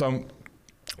whatever. So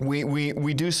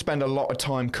we do spend a lot of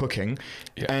time cooking,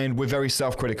 and we're very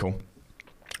self-critical.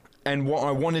 And what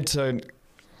I wanted to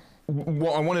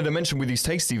mention with these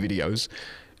tasty videos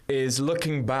is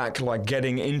looking back, like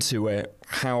getting into it,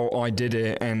 how I did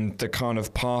it, and the kind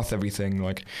of path, everything,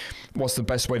 like what's the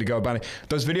best way to go about it.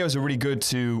 Those videos are really good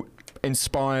to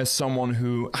inspire someone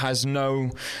who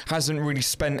hasn't really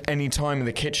spent any time in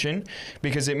the kitchen,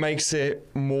 because it makes it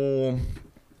more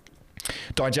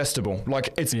digestible.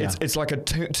 Like it's like a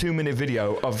 2-minute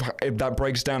video of that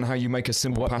breaks down how you make a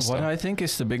simple pasta. What I think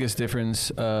is the biggest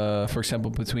difference, for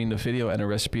example, between the video and a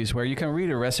recipe is where you can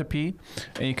read a recipe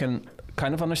and you can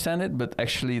kind of understand it, but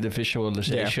actually the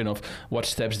visualization of what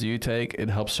steps do you take, it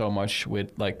helps so much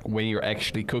with like when you're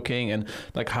actually cooking, and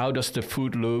like how does the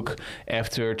food look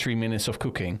after 3 minutes of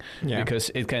cooking,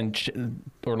 because it can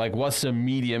or like what's the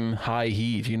medium high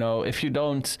heat, if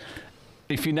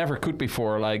you never cooked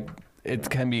before, like it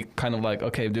can be kind of like,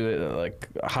 okay, do it like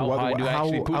how high do I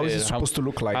actually put it? How is it supposed to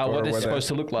look like? What is it supposed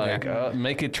to look like?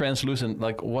 Make it translucent.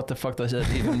 Like, what the fuck does that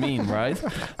even mean, right?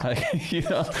 Like,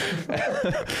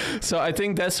 So I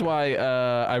think that's why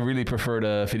I really prefer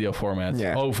the video format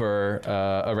over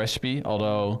a recipe.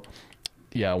 Although,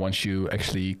 once you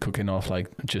actually cook enough, like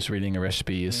just reading a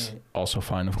recipe is also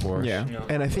fine, of course. Yeah.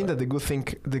 And I think that the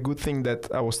good thing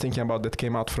that I was thinking about that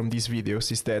came out from these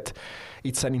videos is that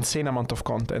it's an insane amount of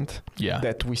content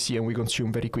that we see and we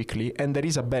consume very quickly. And there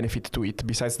is a benefit to it,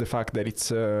 besides the fact that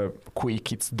it's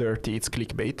quick, it's dirty, it's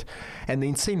clickbait. And the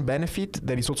insane benefit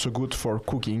that is also good for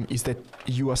cooking is that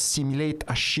you assimilate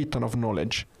a shit ton of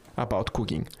knowledge about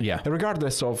cooking,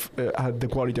 regardless of the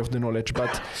quality of the knowledge,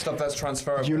 but stuff that's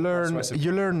transferable. You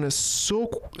learn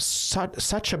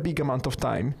such a big amount of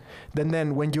time.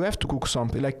 Then when you have to cook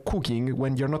something like cooking,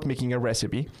 when you're not making a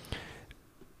recipe,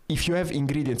 if you have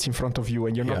ingredients in front of you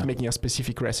and you're not making a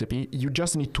specific recipe, you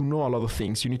just need to know a lot of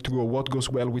things. You need to go what goes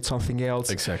well with something else.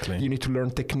 Exactly. You need to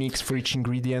learn techniques for each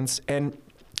ingredients, and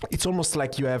it's almost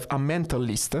like you have a mental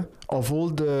list of all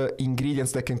the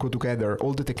ingredients that can go together,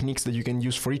 all the techniques that you can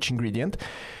use for each ingredient.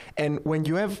 And when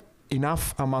you have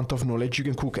enough amount of knowledge, you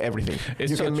can cook everything.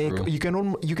 You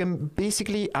can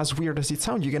basically, as weird as it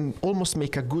sounds, you can almost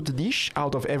make a good dish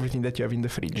out of everything that you have in the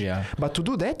fridge. Yeah. But to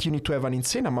do that, you need to have an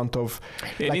insane amount of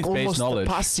almost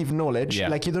passive knowledge. Yeah.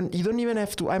 Like you don't even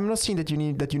have to. I'm not saying that you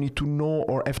need to know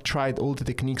or have tried all the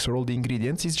techniques or all the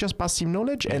ingredients. It's just passive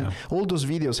knowledge, and all those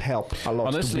videos help a lot.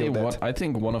 Honestly, to build that. I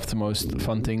think one of the most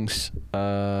fun things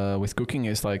with cooking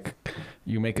is like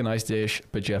you make a nice dish,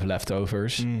 but you have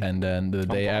leftovers, and then the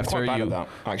day after bad at that,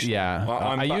 actually.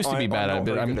 I used to be bad at it,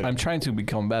 but I'm trying to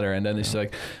become better. And then it's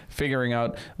like figuring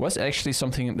out what's actually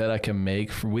something that I can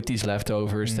make with these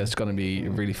leftovers that's going to be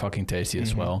really fucking tasty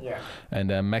as well. Yeah. And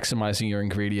then maximizing your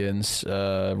ingredients,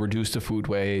 reduce the food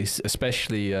waste,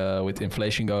 especially with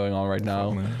inflation going on right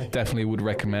now. Definitely would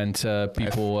recommend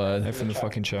people... F in the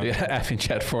fucking chat. Yeah, F in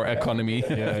chat for economy.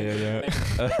 Yeah.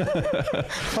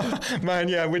 Man,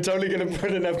 we're totally going to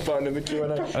put an F button in the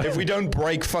Q&A. If we don't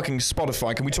break fucking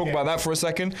Spotify, can we talk about that for a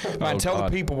second? Man, tell the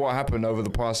people what happened over the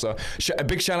past... a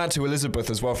big shout out to Elizabeth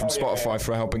as well from Spotify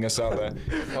for helping us out there.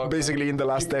 Basically, in the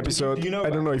last episode, I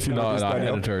don't know if you know this,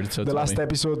 Daniel. The last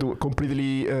episode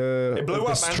completely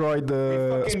destroyed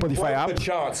the Spotify app. The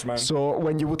charts, man. So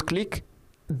when you would click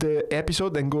the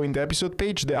episode and go in the episode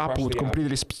page, the app would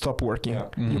completely stop working. Yeah.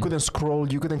 You couldn't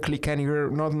scroll, you couldn't click anywhere,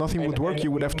 nothing would work.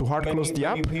 You would have to hard close the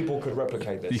app. Many people could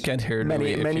replicate this. You can't hear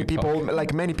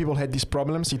many people had these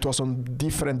problems. It was on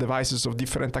different devices of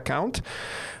different account,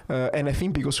 and I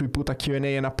think because we put a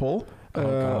Q&A and a poll,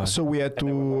 so we had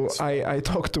to. I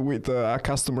talked with a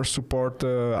customer support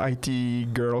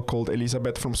IT girl called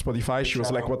Elizabeth from Spotify. She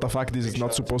was like, "What the fuck? This is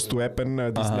not supposed to happen.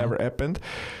 This never happened."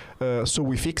 So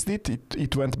we fixed it.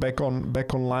 It went back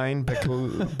online, back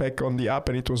on the app,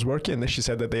 and it was working. And then she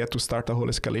said that they had to start a whole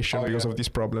escalation because of this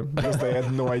problem, because they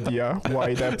had no idea why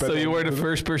it happened. So you were the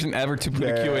first person ever to put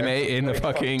a Q&A in a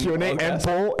fucking Q&A and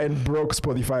poll and broke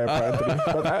Spotify apparently.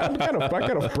 But I'm kind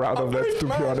of proud of that, to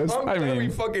be honest. I'm very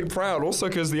fucking proud. Also,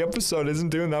 because the episode isn't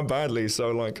doing that badly.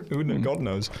 So like, God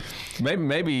knows.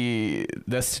 Maybe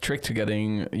that's the trick to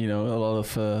getting a lot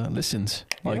of listens.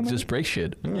 Like just break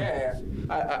shit.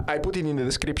 I put it in the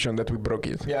description that we broke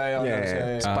it.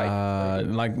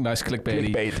 Like nice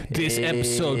clickbait. This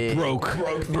episode broke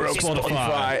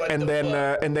Spotify. And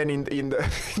then in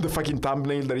the fucking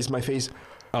thumbnail there is my face.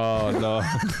 Oh no,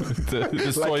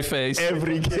 the soy like face.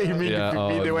 Every gaming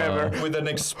video ever. With an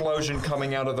explosion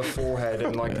coming out of the forehead,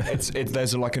 and like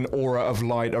there's like an aura of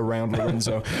light around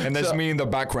Lorenzo, and there's me in the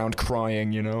background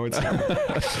crying. You know, it's.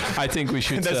 I think we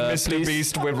should. There's Mr.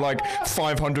 Beast with like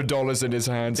 $500 in his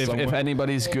hands. If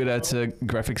anybody's good at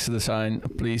graphics design,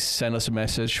 please send us a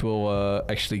message. We'll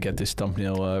actually get this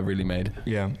thumbnail really made.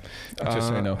 Yeah. Just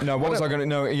so you know. No, what was I going to?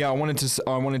 No, yeah, I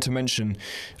wanted to mention.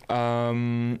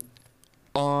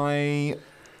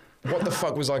 What the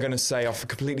fuck was I going to say? I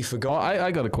completely forgot. Oh,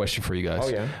 I got a question for you guys. Oh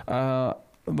yeah.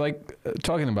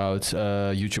 Talking about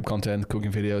YouTube content,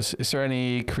 cooking videos, is there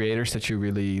any creators that you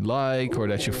really like or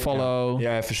that you follow?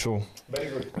 Yeah, for sure. Very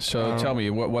good. So tell me,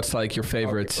 what's like your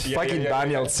favorite? Fucking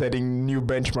Daniel setting new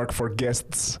benchmark for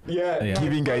guests. Yeah.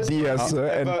 Giving ideas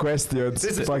and questions.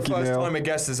 This is the first time a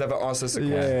guest has ever asked us a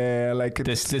question. Yeah, like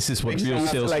this is what real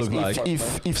sales look like.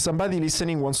 If somebody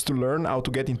listening wants to learn how to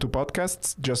get into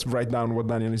podcasts, just write down what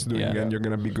Daniel is doing and you're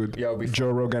gonna be good. Yeah, Joe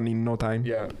Rogan in no time.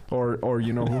 Yeah. Or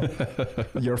you know who?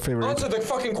 Your favorite. Answer the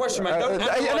fucking question, man.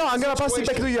 I'm gonna pass it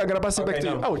back to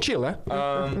you. Oh, chill, eh?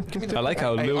 I like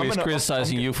how Louis is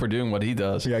criticizing you for doing what he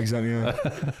does. Yeah, exactly. Yeah.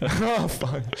 Oh,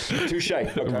 fine. Touche.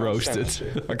 Okay, roasted.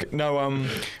 Okay. No,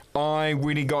 I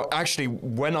really got... Actually,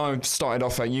 when I started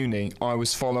off at uni, I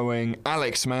was following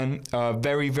Alex, man.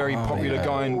 Very, very popular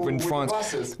guy in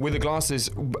France. With the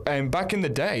glasses. And back in the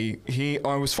day,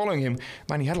 I was following him.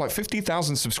 Man, he had like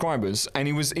 50,000 subscribers. And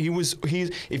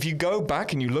if you go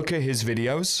back and you look at his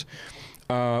videos...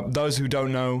 those who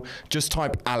don't know, just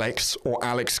type Alex or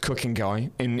Alex Cooking Guy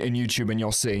in YouTube and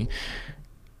you'll see.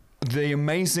 The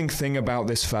amazing thing about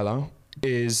this fella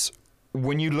is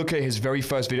when you look at his very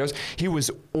first videos, he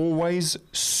was always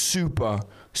super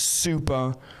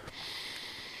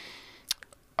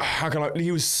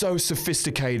he was so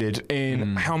sophisticated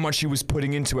in how much he was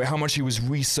putting into it, how much he was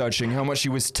researching, how much he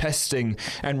was testing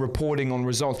and reporting on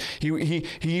results.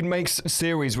 He makes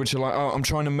series which are like, oh, I'm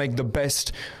trying to make the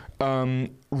best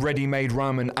ready-made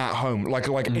ramen at home, like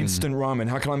instant ramen.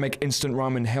 How can I make instant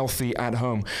ramen healthy at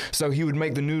home? So he would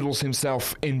make the noodles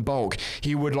himself in bulk.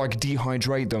 He would like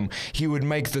dehydrate them. He would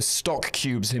make the stock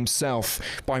cubes himself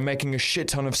by making a shit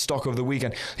ton of stock over the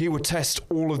weekend. He would test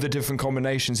all of the different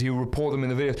combinations. He would report them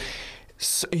in the videos.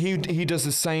 So he does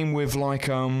the same with like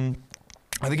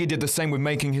I think he did the same with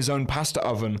making his own pasta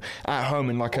oven at home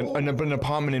in like an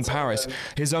apartment in Paris.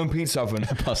 His own pizza oven.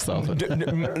 Pasta oven. Did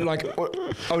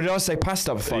I say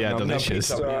pasta oven? Yeah,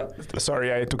 delicious.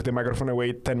 Sorry, I took the microphone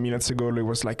away 10 minutes ago. He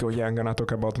was like, oh yeah, I'm going to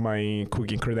talk about my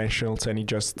cooking credentials. And he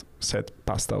just said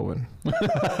pasta oven.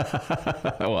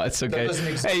 Well, it's okay.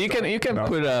 Hey, you can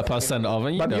put pasta in the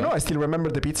oven. But you know, I still remember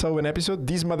the pizza oven episode.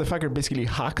 This motherfucker basically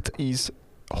hacked his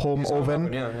home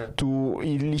oven to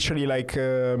he literally like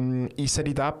he set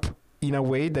it up in a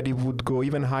way that it would go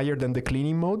even higher than the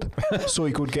cleaning mode. So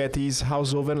he could get his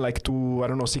house oven like to, I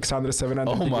don't know, 600,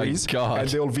 700 degrees. Oh my God. And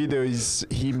the whole video is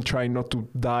him trying not to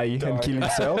die and kill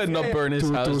himself. And not burn his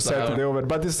house to set the oven.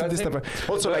 But this stuff.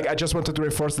 Also, like, I just wanted to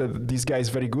reinforce that this guy is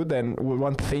very good. And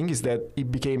one thing is that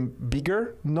it became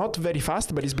bigger. Not very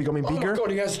fast, but it's becoming bigger. Oh my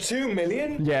God, he has 2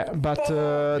 million? Yeah, but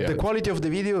the quality of the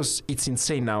videos, it's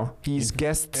insane now. He's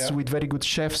guests with very good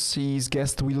chefs. He's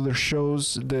guests with other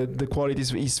shows. The quality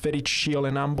is very chill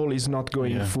and humble. Is not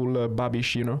going full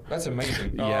Babish, you know. That's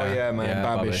amazing. Yeah, man,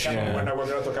 Babish. When we're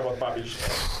gonna talk about Babish.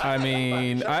 I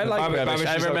mean, I like Babish.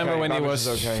 I remember when he was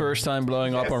first time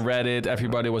blowing up on Reddit.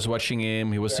 Everybody was watching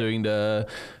him. He was doing the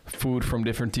food from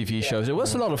different TV shows. It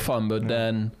was a lot of fun, but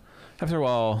then after a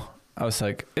while, I was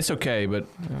like, it's okay, but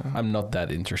I'm not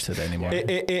that interested anymore.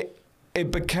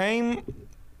 It became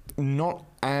not.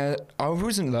 I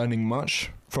wasn't learning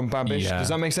much from Babish. Does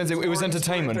that make sense? It was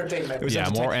entertainment. It was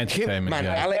more entertainment. Man,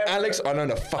 Alex, I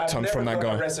learned a fuck ton from that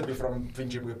guy. Recipe from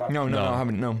with Babish. No, I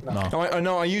haven't.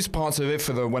 No. I used parts of it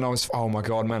when I was. Oh my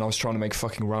God, man! I was trying to make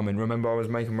fucking ramen. Remember, I was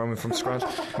making ramen from scratch.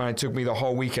 Man, it took me the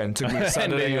whole weekend. It took me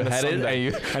Saturday and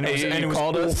Sunday. And it was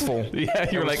awful.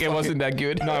 Yeah, you were like, it wasn't that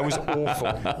good. No, it was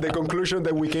awful. The conclusion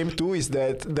that we came to is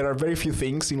that there are very few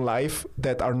things in life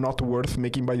that are not worth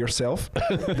making by yourself.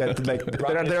 That like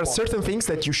there are certain things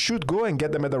that you should go and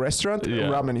get them at the restaurant.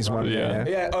 Ramen is one.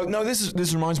 No,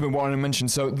 this reminds me of what I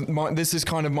mentioned. So this is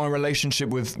kind of my relationship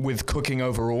with cooking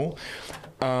overall.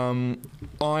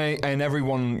 I and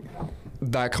everyone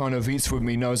that kind of eats with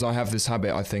me knows I have this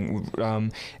habit. I think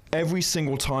every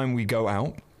single time we go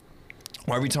out,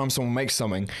 or every time someone makes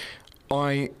something,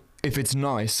 if it's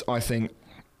nice, I think,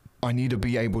 I need to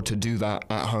be able to do that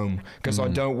at home because I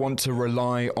don't want to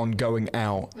rely on going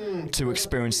out to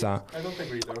experience that. I don't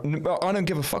agree though. I don't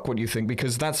give a fuck what you think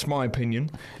because that's my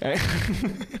opinion.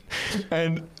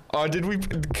 And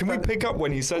can we pick up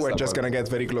when he says we're that? We're just gonna get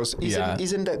very close.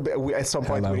 Isn't that at some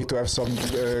point we need to have some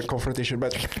confrontation?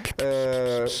 But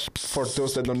for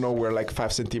those that don't know, we're like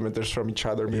 5 centimeters from each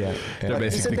other. Yeah, they're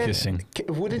basically kissing.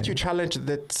 Wouldn't you challenge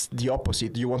that's the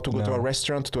opposite? You want to go to a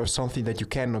restaurant to have something that you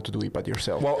cannot do it but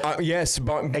yourself. Well, yes,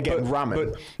 but again,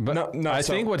 ramen. But no, I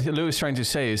think what Lou is trying to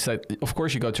say is that, of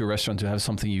course, you go to a restaurant to have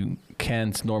something you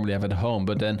can't normally have at home,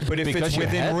 but if it's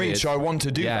within reach, I want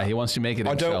to do that. Yeah, he wants to make it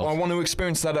himself. I want to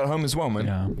experience that at home as well, man.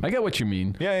 Yeah, I get what you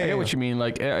mean. I get what you mean.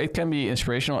 Like, it can be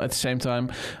inspirational. At the same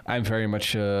time, I'm very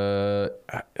much I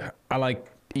like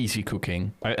easy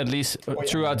cooking. At least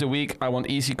throughout the week, I want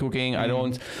easy cooking. I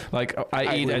don't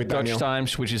I eat at Dutch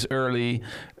times, which is early,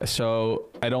 so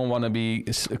I don't want to be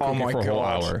cooking for a whole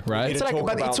hour, right? It's like,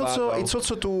 but it's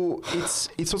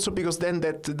also because then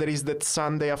that there is that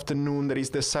Sunday afternoon, there is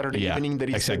the Saturday evening, there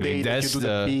is the day that you do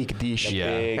the big dish,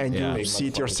 and you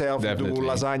sit yourself, you do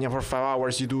lasagna for 5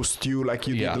 hours, you do stew like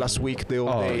you did last week the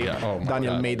whole day.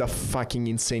 Daniel made a fucking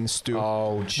insane stew.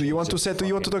 Do you want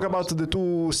to talk about the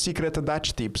 2 secret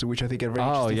Dutch tips, which I think are very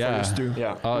interesting for you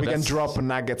stew? We can drop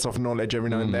nuggets of knowledge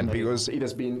every now and then because it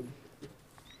has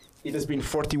been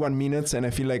 41 minutes, and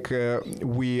I feel like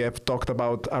we have talked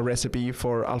about a recipe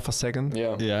for Alpha Second.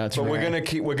 But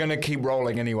we're gonna keep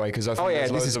rolling anyway because I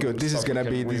think this is good. This is gonna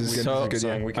be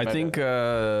good. I think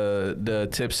the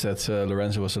tips that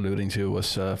Lorenzo was alluding to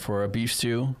was for a beef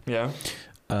stew.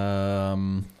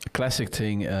 Classic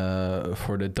thing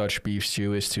for the Dutch beef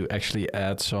stew is to actually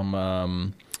add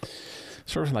some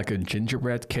sort of like a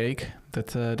gingerbread cake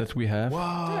that we have.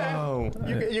 Wow.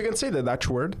 You can say the Dutch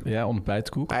word. Yeah,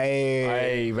 ontbijtkoek.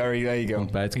 There you go.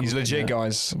 He's legit,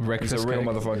 guys. Breakfast He's a real cake.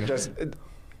 motherfucker.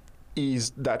 Is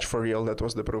Dutch for real? That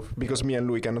was the proof. Because me and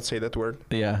Louis cannot say that word.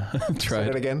 Yeah, try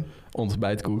it again.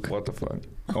 Ontbijtkoek. What the fuck?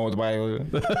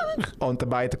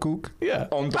 Ontbijtkoek. Yeah.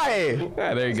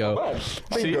 Yeah, there you go.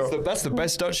 See, that's the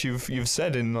best Dutch you've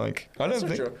said in like. I don't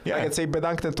think. Yeah. I can say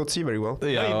bedankt en tot ziens very well.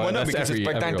 Yeah, no, because it's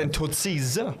bedankt en tot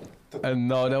ziens.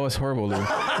 No, that was horrible, Lou.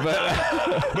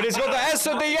 But it's got the S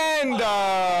at the end.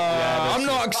 I'm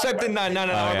not accepting that. No,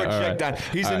 I reject that.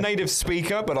 He's a native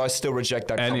speaker, but I still reject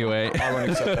that. Anyway. I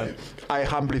won't accept that. I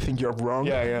humbly think you're wrong.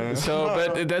 Yeah. So,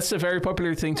 but that's a very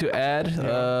popular thing to add.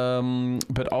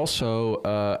 But also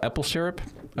apple syrup.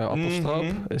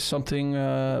 Appelstrop is something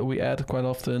we add quite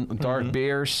often. Dark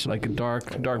beers, like a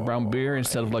dark brown beer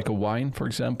instead of like a wine, for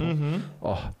example.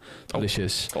 Oh,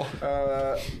 delicious.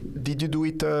 Did you do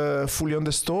it fully on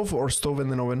the stove or stove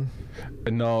in an oven?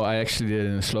 No, I actually did it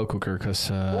in a slow cooker because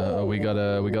we got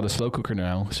a slow cooker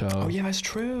now. So that's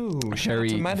true.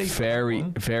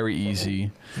 Very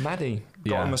easy. Maddie.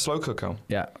 Got him a slow cooker.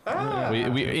 Yeah.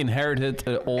 We inherited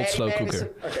an old slow cooker.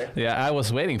 Okay. Yeah, I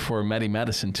was waiting for Maddie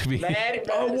Madison to be.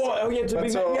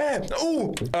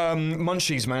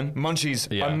 Munchies, man. Munchies.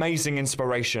 Yeah. Amazing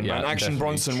inspiration, man. Action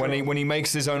Bronson when he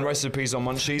makes his own recipes on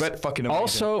Munchies. But fucking amazing.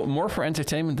 Also more for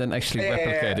entertainment than actually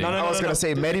replicating. No, I was gonna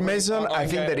say Maddie Mason. I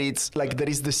think that it's like there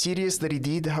is the series that he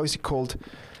did. How is it called?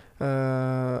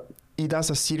 He does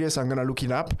a series, I'm gonna look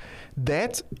it up.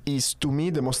 That is to me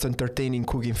the most entertaining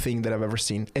cooking thing that I've ever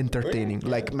seen. Entertaining.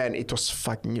 Really? Like, man, it was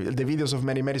fucking... The videos of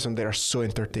Maddie Madison, they are so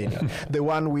entertaining. The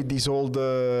one with this old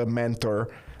mentor,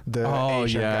 the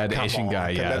Asian guy. The Asian guy,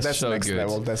 yeah. That's so next good.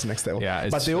 level. That's next level. Yeah,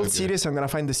 but the old series, I'm gonna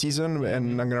find the season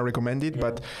and I'm gonna recommend it.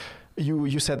 But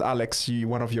you said Alex,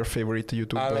 one of your favorite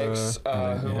YouTube. Alex,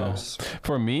 who else?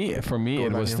 For me,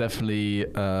 it was definitely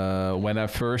when I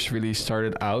first really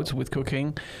started out with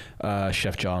cooking,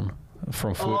 Chef John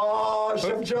from Food. Oh,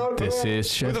 Chef John! This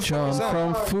is Chef John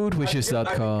from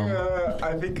foodwishes.com.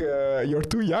 I think you're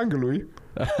too young, Louis.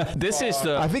 This is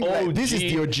the I think OG, this is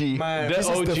the OG. Man. This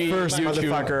the is the first YouTube.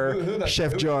 motherfucker.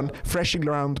 Chef John, freshly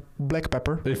ground black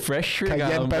pepper. The fresh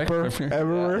cayenne pepper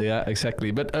everywhere. Yeah,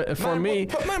 exactly. But for me,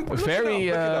 very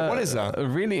what is that?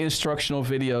 Really instructional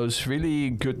videos.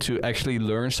 Really good to actually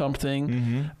learn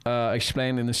something.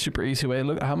 Explained in a super easy way.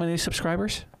 Look, how many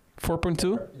subscribers?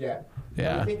 4.2. Yeah.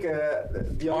 I think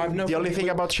the only thing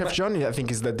about Chef John, I think,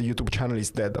 is that the YouTube channel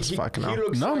is dead as fuck now.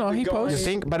 He posts. You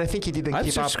think? But I think he didn't keep up.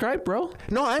 I'm subscribed, bro.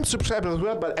 No, I'm subscribed as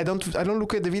well, but I don't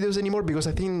look at the videos anymore because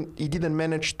I think he didn't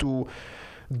manage to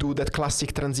do that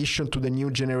classic transition to the new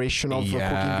generation of cooking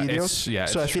videos.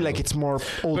 So I feel like it's more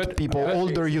older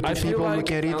YouTube people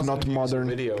look at it, not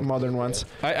modern ones.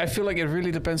 I feel like it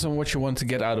really depends on what you want to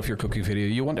get out of your cooking video.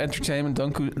 You want entertainment,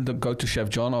 don't go to Chef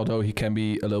John, although he can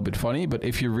be a little bit funny. But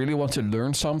if you really want to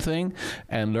learn something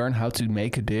and learn how to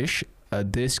make a dish,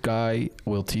 this guy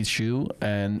will teach you,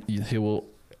 and he will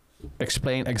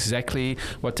explain exactly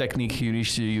what technique you need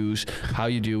to use, how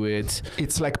you do it.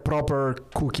 It's like proper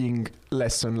cooking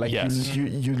lesson. Like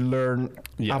you learn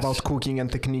about cooking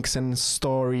and techniques and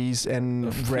stories and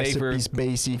recipes,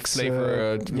 basics,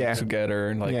 flavor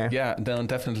together. Like no,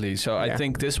 definitely. So I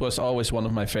think this was always one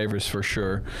of my favorites for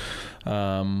sure.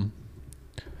 I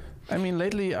mean,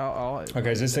 lately I'll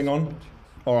okay, is this thing on?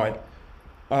 All right.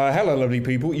 Hello, lovely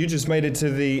people. You just made it to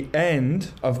the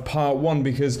end of part 1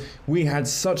 because we had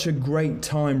such a great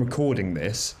time recording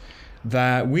this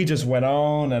that we just went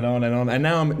on and on and on. And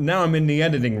now I'm in the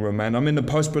editing room, man. I'm in the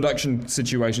post-production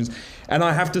situations, and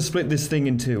I have to split this thing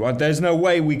in two. There's no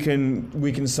way we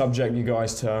can subject you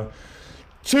guys to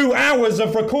 2 hours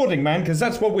of recording, man, because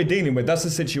that's what we're dealing with. That's the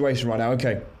situation right now.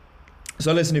 Okay.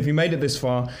 So listen, if you made it this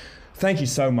far, thank you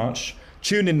so much.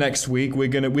 Tune in next week.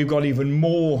 We've got even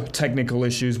more technical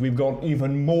issues. We've got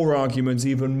even more arguments,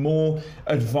 even more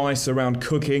advice around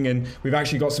cooking, and we've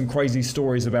actually got some crazy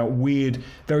stories about weird,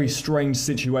 very strange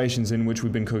situations in which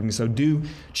we've been cooking. So do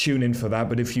tune in for that.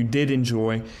 But if you did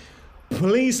enjoy,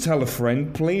 please tell a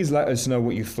friend. Please let us know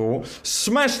what you thought.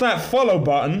 Smash that follow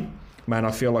button. Man,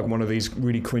 I feel like one of these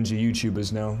really cringy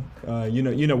YouTubers now. You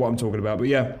know what I'm talking about. But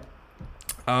yeah,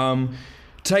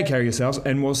 take care of yourselves,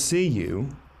 and we'll see you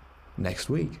next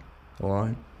week. All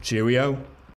right. Cheerio.